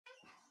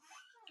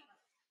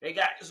Hey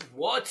guys,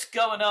 what's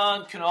going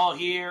on? Kunal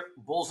here,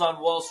 Bulls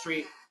on Wall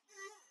Street.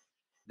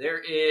 There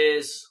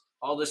is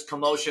all this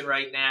commotion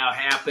right now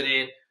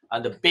happening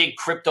on the big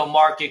crypto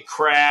market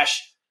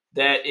crash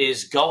that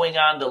is going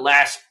on the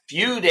last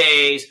few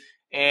days.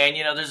 And,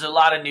 there's a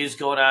lot of news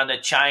going on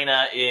that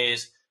China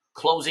is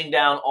closing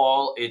down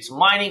all its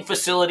mining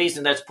facilities,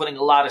 and that's putting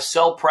a lot of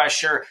sell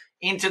pressure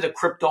into the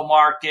crypto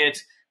market.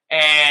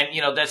 And,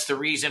 that's the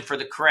reason for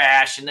the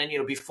crash. And then,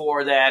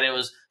 before that, it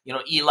was,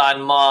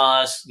 Elon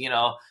Musk,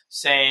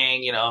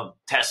 saying,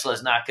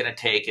 Tesla's not going to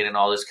take it and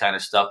all this kind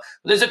of stuff.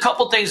 But there's a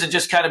couple things to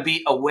just kind of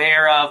be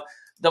aware of.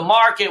 The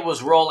market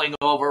was rolling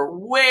over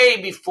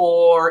way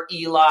before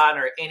Elon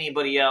or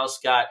anybody else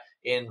got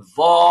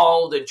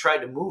involved and tried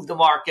to move the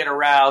market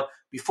around.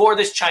 Before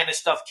this China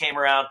stuff came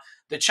around,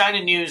 the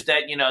China news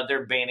that,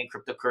 they're banning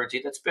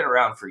cryptocurrency, that's been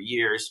around for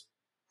years.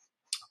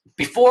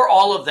 Before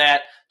all of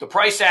that, the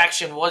price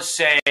action was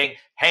saying,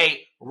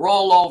 hey,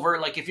 roll over.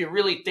 Like if you're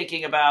really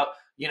thinking about,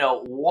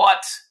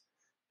 what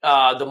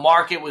the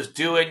market was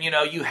doing,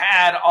 you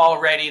had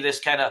already this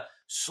kind of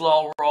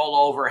slow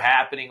rollover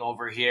happening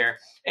over here.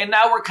 And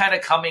now we're kind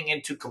of coming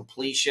into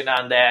completion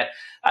on that.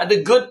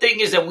 The good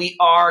thing is that we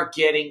are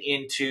getting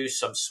into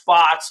some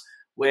spots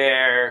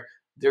where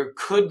there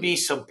could be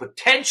some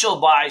potential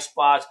buy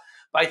spots.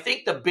 But I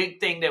think the big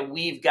thing that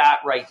we've got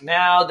right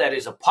now that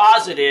is a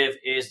positive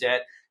is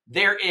that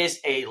there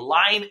is a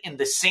line in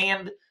the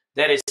sand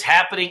that is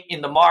happening in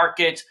the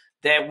market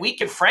that we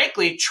can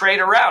frankly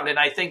trade around. And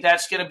I think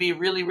that's going to be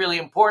really, really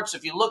important. So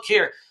if you look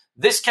here,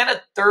 this kind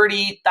of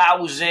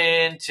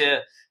 30,000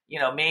 to,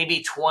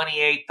 maybe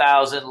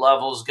 28,000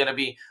 level is going to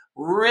be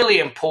really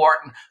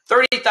important.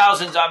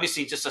 30,000 is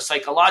obviously just a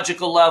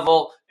psychological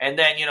level. And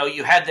then,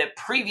 you had that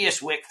previous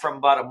wick from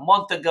about a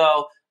month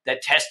ago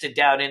that tested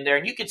down in there.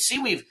 And you can see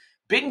we've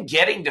been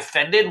getting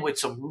defended with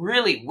some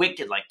really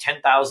wicked, like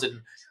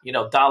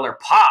 $10,000, dollar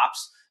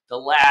pops the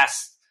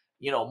last,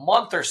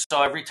 month or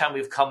so. Every time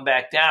we've come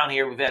back down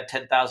here, we've had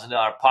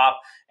 $10,000 pop.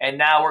 And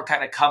now we're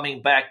kind of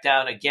coming back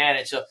down again.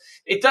 And so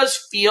it does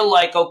feel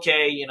like,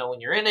 okay, when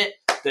you're in it,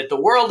 that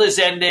the world is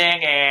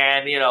ending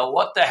and,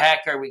 what the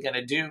heck are we going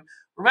to do?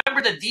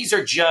 Remember that these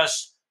are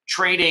just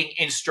trading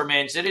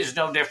instruments. It is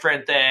no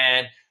different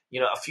than,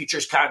 a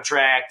futures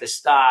contract, a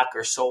stock,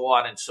 or so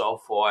on and so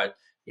forth.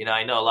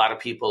 I know a lot of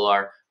people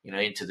are,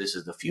 into this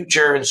as the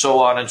future and so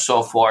on and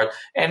so forth.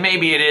 And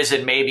maybe it is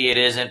and maybe it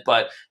isn't.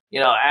 But,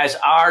 as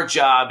our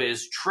job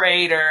as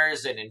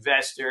traders and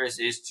investors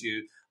is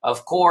to,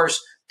 of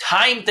course,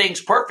 time things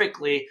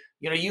perfectly.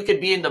 You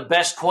could be in the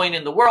best coin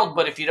in the world,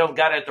 but if you don't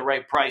got it at the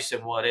right price,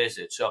 then what is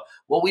it? So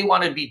what we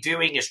want to be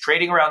doing is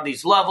trading around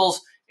these levels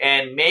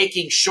and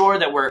making sure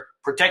that we're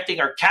protecting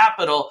our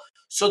capital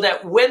so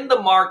that when the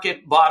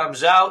market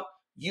bottoms out,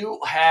 you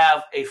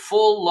have a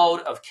full load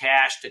of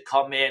cash to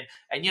come in.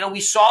 And, we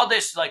saw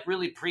this like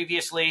really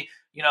previously,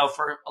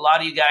 for a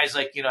lot of you guys,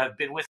 like, have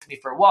been with me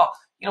for a while.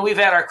 We've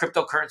had our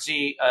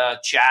cryptocurrency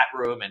chat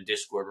room and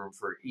Discord room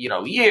for,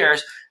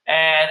 years.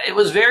 And it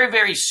was very,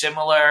 very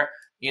similar,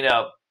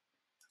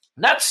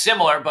 not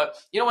similar, but,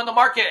 when the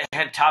market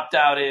had topped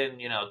out in,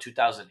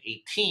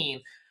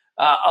 2018,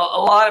 a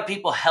lot of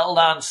people held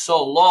on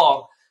so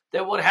long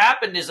that what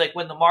happened is like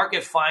when the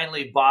market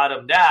finally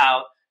bottomed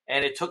out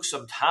and it took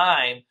some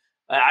time,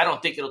 I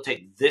don't think it'll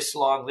take this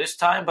long this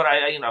time, but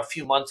a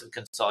few months of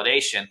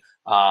consolidation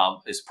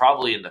is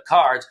probably in the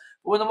cards.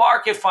 But when the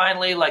market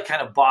finally like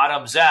kind of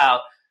bottoms out,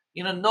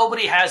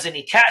 nobody has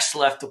any cash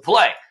left to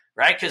play,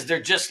 right? Because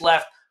they're just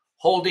left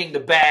holding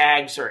the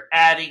bags or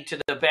adding to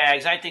the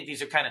bags. I think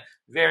these are kind of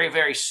very,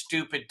 very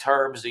stupid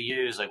terms to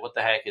use. Like, what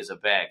the heck is a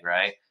bag,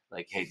 right?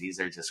 Like, hey, these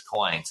are just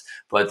coins.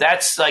 But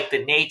that's like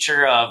the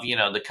nature of,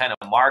 the kind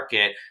of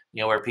market,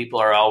 where people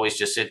are always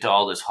just into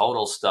all this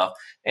hodl stuff.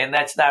 And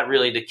that's not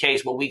really the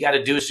case. What we got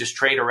to do is just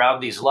trade around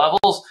these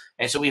levels.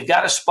 And so we've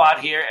got a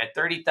spot here at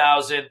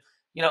 30,000.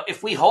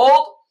 If we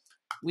hold,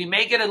 we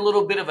may get a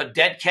little bit of a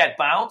dead cat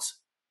bounce.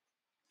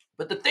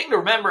 But the thing to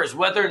remember is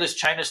whether this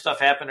China stuff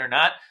happened or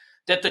not,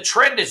 that the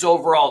trend is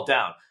overall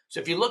down.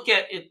 So if you look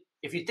at it,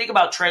 if you think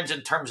about trends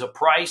in terms of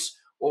price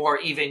or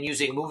even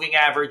using moving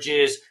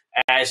averages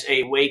as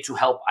a way to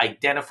help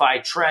identify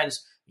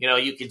trends,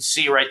 you can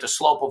see, right, the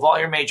slope of all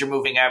your major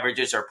moving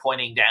averages are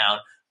pointing down.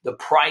 The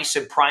price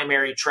and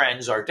primary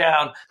trends are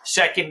down.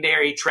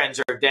 Secondary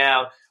trends are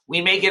down.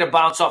 We may get a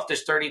bounce off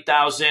this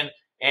 30,000.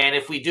 And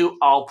if we do,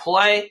 I'll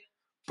play,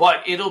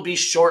 but it'll be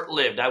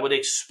short-lived. I would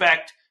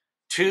expect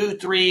 2,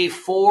 3,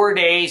 4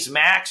 days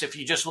max. If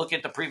you just look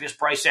at the previous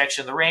price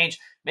action, the range,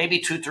 maybe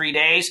 2, 3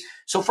 days.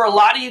 So for a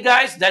lot of you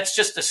guys, that's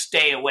just a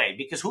stay away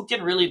because who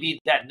can really be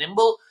that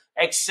nimble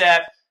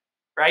except,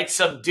 right,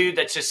 some dude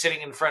that's just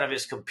sitting in front of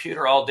his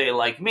computer all day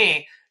like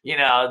me.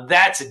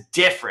 That's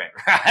different,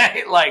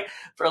 right? Like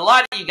for a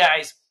lot of you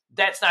guys,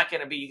 that's not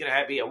going to be, you're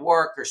going to be at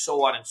work or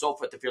so on and so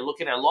forth. If you're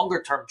looking at a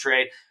longer term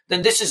trade,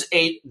 then this is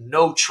a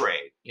no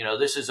trade.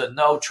 This is a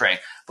no trade.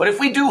 But if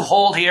we do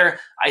hold here,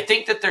 I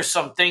think that there's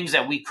some things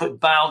that we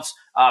could bounce.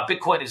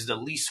 Bitcoin is the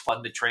least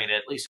fun to trade,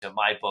 at least in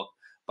my book,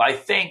 But I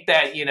think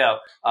that,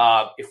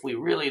 if we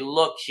really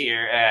look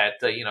here at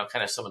the,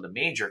 kind of some of the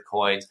major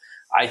coins,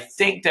 I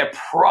think that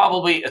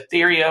probably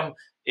Ethereum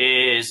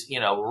is,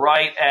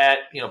 right at,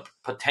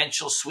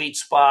 potential sweet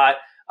spot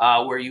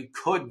where you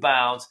could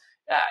bounce.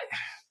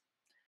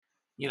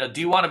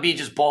 Do you want to be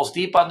just balls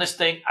deep on this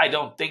thing? I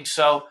don't think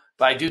so.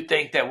 But I do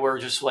think that we're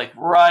just like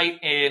right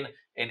in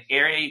an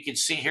area. You can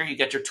see here, you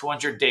get your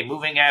 200-day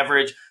moving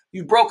average.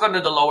 You broke under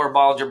the lower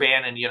Bollinger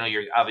Band, and,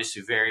 you're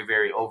obviously very,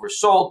 very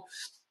oversold.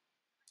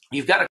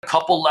 You've got a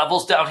couple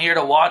levels down here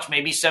to watch,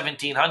 maybe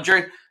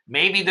 1,700,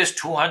 maybe this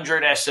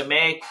 200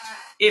 SMA.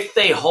 If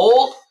they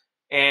hold,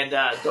 and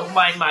don't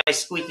mind my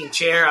squeaking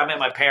chair. I'm at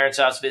my parents'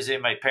 house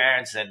visiting my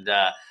parents, and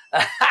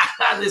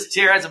this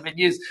chair hasn't been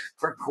used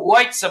for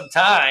quite some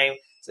time.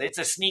 So it's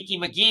a sneaky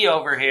McGee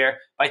over here.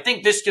 I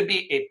think this could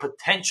be a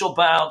potential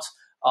bounce,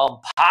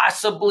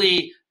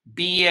 possibly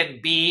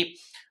BNB.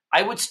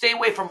 I would stay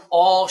away from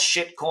all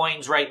shit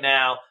coins right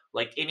now,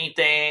 like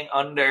anything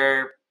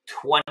under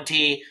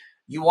 20.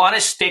 You want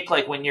to stick,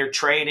 like when you're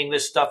trading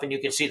this stuff, and you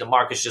can see the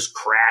market's just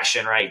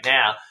crashing right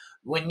now.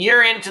 When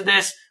you're into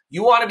this,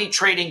 you want to be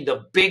trading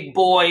the big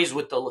boys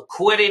with the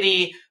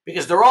liquidity,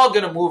 because they're all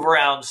going to move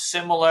around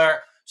similar.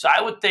 So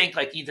I would think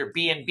like either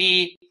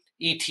BNB,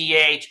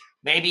 ETH,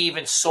 maybe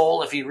even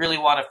SOL if you really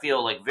want to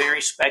feel like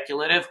very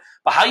speculative.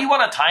 But how you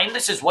want to time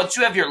this is once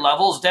you have your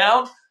levels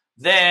down,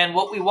 then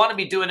what we want to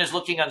be doing is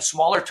looking on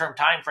smaller term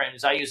time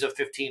frames. I use a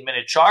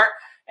 15-minute chart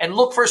and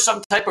look for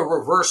some type of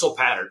reversal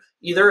pattern,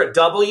 either a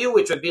W,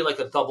 which would be like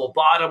a double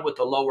bottom with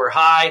a lower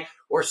high,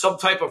 or some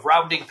type of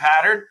rounding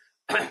pattern.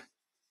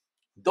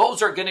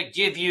 Those are going to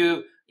give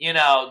you,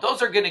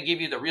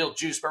 the real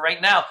juice. But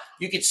right now,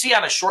 you can see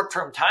on a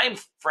short-term time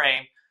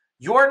frame,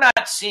 you're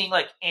not seeing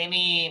like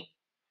any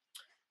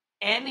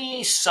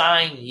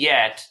sign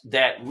yet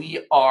that we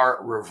are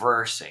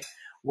reversing.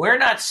 We're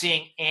not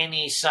seeing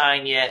any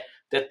sign yet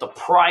that the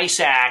price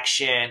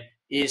action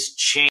is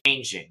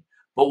changing.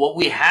 But what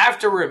we have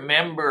to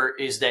remember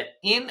is that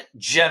in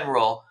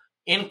general,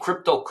 in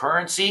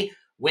cryptocurrency,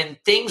 when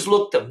things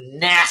look the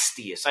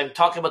nastiest, I'm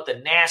talking about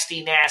the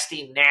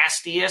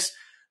nastiest,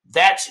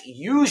 that's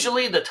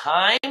usually the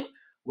time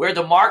where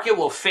the market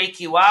will fake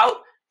you out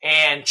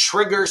and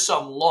trigger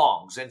some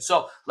longs. And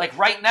so like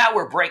right now,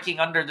 we're breaking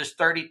under this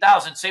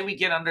 30,000. Say we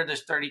get under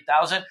this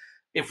 30,000.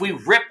 If we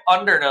rip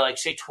under to like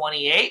say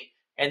 28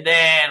 and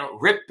then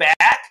rip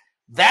back,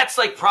 that's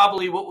like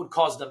probably what would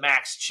cause the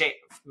max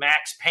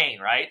pain,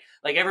 right?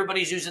 Like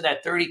everybody's using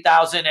that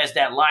 30,000 as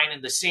that line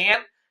in the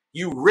sand.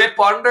 You rip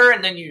under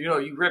and then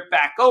you rip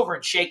back over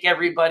and shake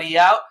everybody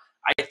out.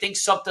 I think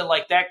something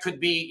like that could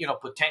be,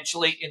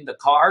 potentially in the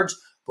cards.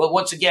 But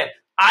once again,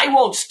 I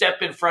won't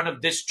step in front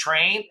of this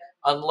train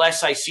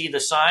unless I see the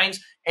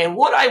signs. And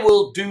what I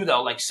will do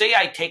though, like say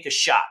I take a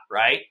shot,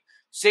 right?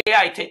 Say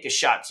I take a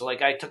shot. So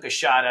like I took a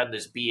shot on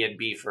this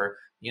BNB for,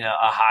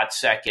 a hot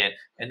second,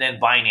 and then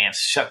Binance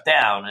shut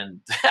down and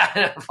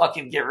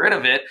fucking get rid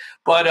of it.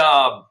 But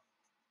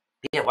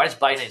why does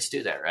Binance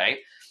do that, right?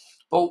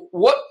 But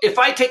what if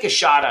I take a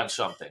shot on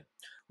something?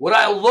 What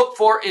I'll look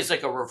for is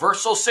like a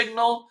reversal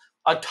signal,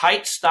 a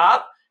tight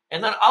stop,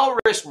 and then I'll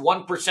risk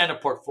 1% of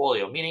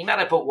portfolio, meaning not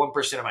I put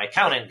 1% of my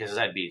account in because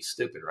that'd be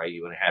stupid, right?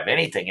 You wouldn't have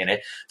anything in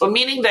it. But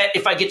meaning that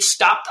if I get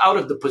stopped out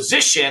of the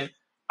position,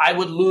 I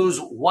would lose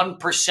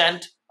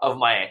 1% of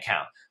my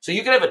account. So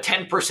you could have a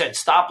 10%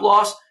 stop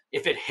loss.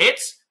 If it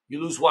hits,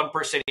 you lose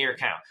 1% of your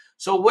account.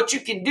 So what you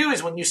can do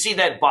is when you see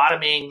that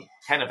bottoming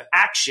kind of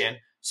action,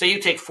 say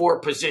you take 4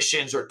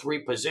 positions or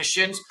 3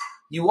 positions,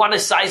 you want to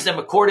size them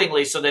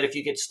accordingly so that if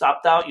you get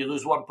stopped out, you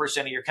lose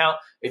 1% of your account.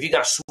 If you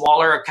got a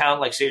smaller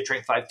account, like say you're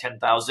trading 5,000,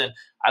 10,000,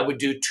 I would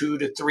do 2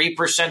 to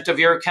 3% of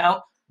your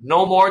account,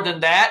 no more than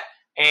that.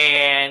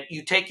 And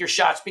you take your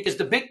shots, because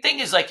the big thing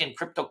is like in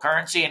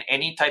cryptocurrency and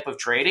any type of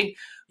trading,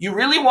 you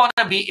really want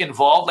to be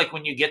involved. Like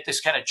when you get this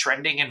kind of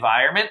trending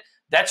environment,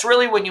 that's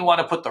really when you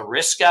want to put the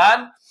risk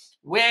on.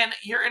 When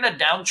you're in a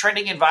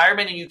downtrending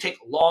environment and you take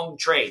long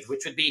trades,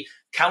 which would be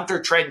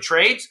counter trend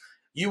trades,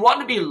 you want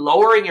to be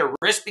lowering your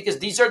risk because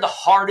these are the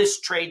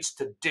hardest trades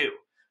to do.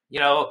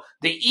 The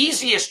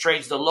easiest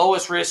trades, the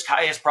lowest risk,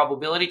 highest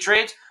probability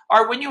trades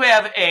are when you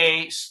have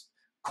a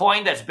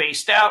coin that's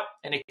based out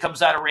and it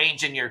comes out of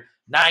range and your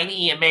 9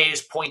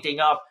 EMAs pointing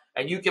up,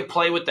 and you can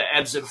play with the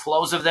ebbs and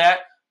flows of that.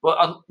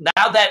 But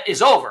now that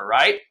is over,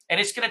 right? And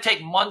it's going to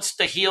take months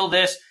to heal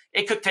this.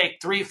 It could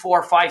take 3,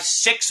 4, 5,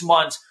 6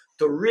 months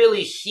to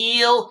really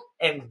heal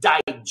and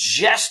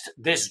digest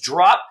this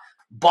drop.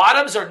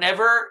 Bottoms are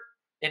never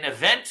an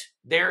event.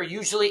 They're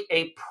usually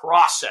a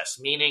process,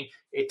 meaning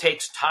it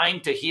takes time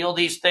to heal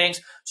these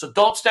things. So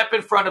don't step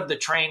in front of the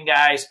train,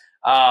 guys.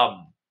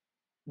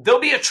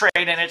 There'll be a trade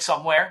in it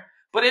somewhere,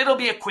 but it'll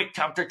be a quick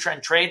counter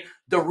trend trade.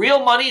 The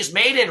real money is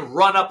made in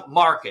run-up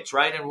markets,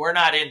 right? And we're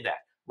not in that.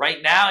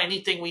 Right now,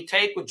 anything we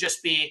take would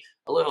just be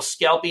a little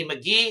scalpy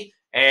McGee.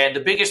 And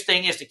the biggest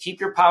thing is to keep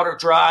your powder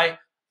dry.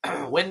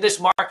 When this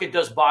market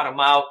does bottom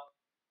out,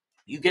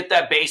 you get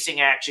that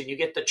basing action, you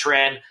get the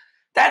trend.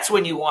 That's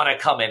when you want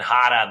to come in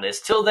hot on this.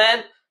 Till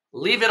then,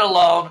 leave it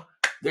alone.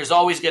 There's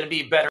always going to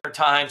be better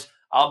times.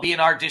 I'll be in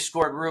our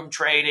Discord room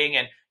trading,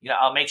 and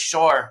I'll make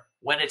sure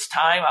when it's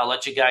time, I'll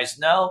let you guys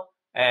know,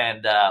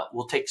 and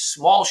we'll take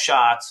small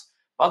shots.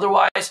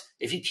 Otherwise,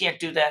 if you can't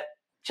do that,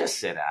 just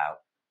sit out.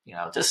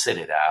 Just sit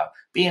it out.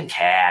 Be in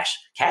cash.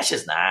 Cash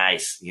is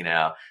nice.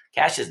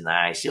 Cash is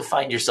nice. You'll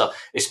find yourself,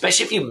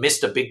 especially if you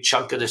missed a big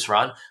chunk of this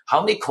run. How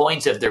many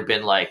coins have there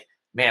been? Like,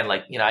 man,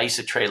 I used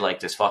to trade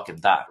like this fucking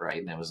dot, right?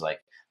 And it was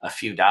like a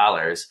few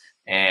dollars,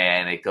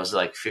 and it goes to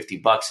like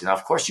 $50. And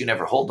of course, you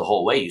never hold the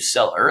whole way. You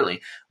sell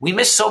early. We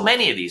missed so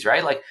many of these,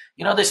 right? Like,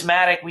 this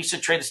Matic, we used to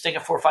trade this thing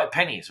at 4 or 5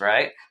 pennies,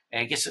 right?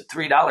 And it gets at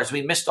 $3.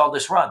 We missed all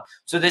this run.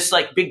 So this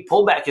like big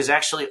pullback is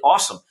actually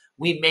awesome.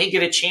 We may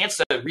get a chance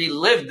to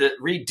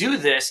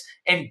redo this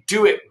and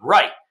do it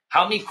right.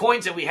 How many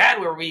coins have we had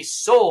where we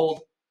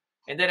sold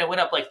and then it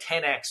went up like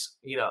 10x,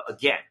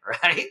 again,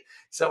 right?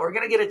 So we're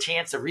going to get a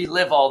chance to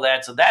relive all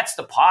that. So that's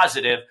the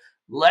positive.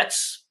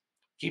 Let's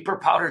keep our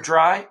powder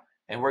dry,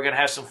 and we're going to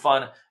have some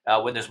fun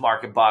when this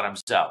market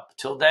bottoms out.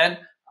 Till then,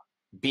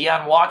 be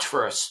on watch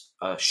for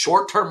a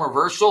short-term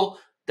reversal.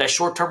 That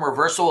short-term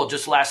reversal will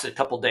just last a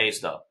couple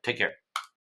days, though. Take care.